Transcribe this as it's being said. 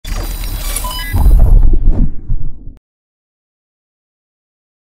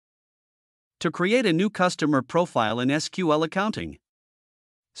To create a new customer profile in SQL Accounting,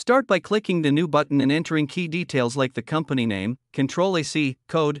 start by clicking the New button and entering key details like the company name, Ctrl+AC,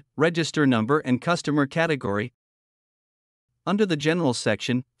 code, register number, and customer category. Under the General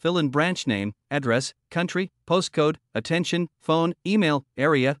section, fill in branch name, address, country, postcode, attention, phone, email,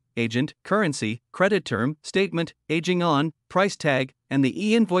 area, agent, currency, credit term, statement, aging on, price tag, and the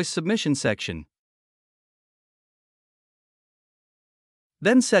e-invoice submission section.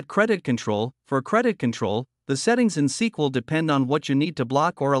 Then set credit control. For credit control, the settings in SQL depend on what you need to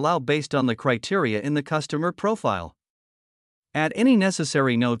block or allow based on the criteria in the customer profile. Add any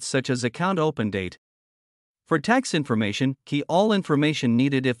necessary notes such as account open date. For tax information, key all information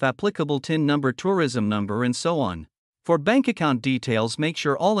needed if applicable, TIN number, tourism number, and so on. For bank account details, make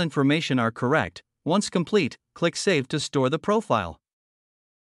sure all information are correct. Once complete, click Save to store the profile.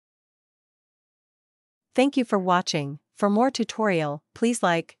 Thank you for watching. For more tutorial, please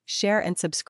like, share and subscribe.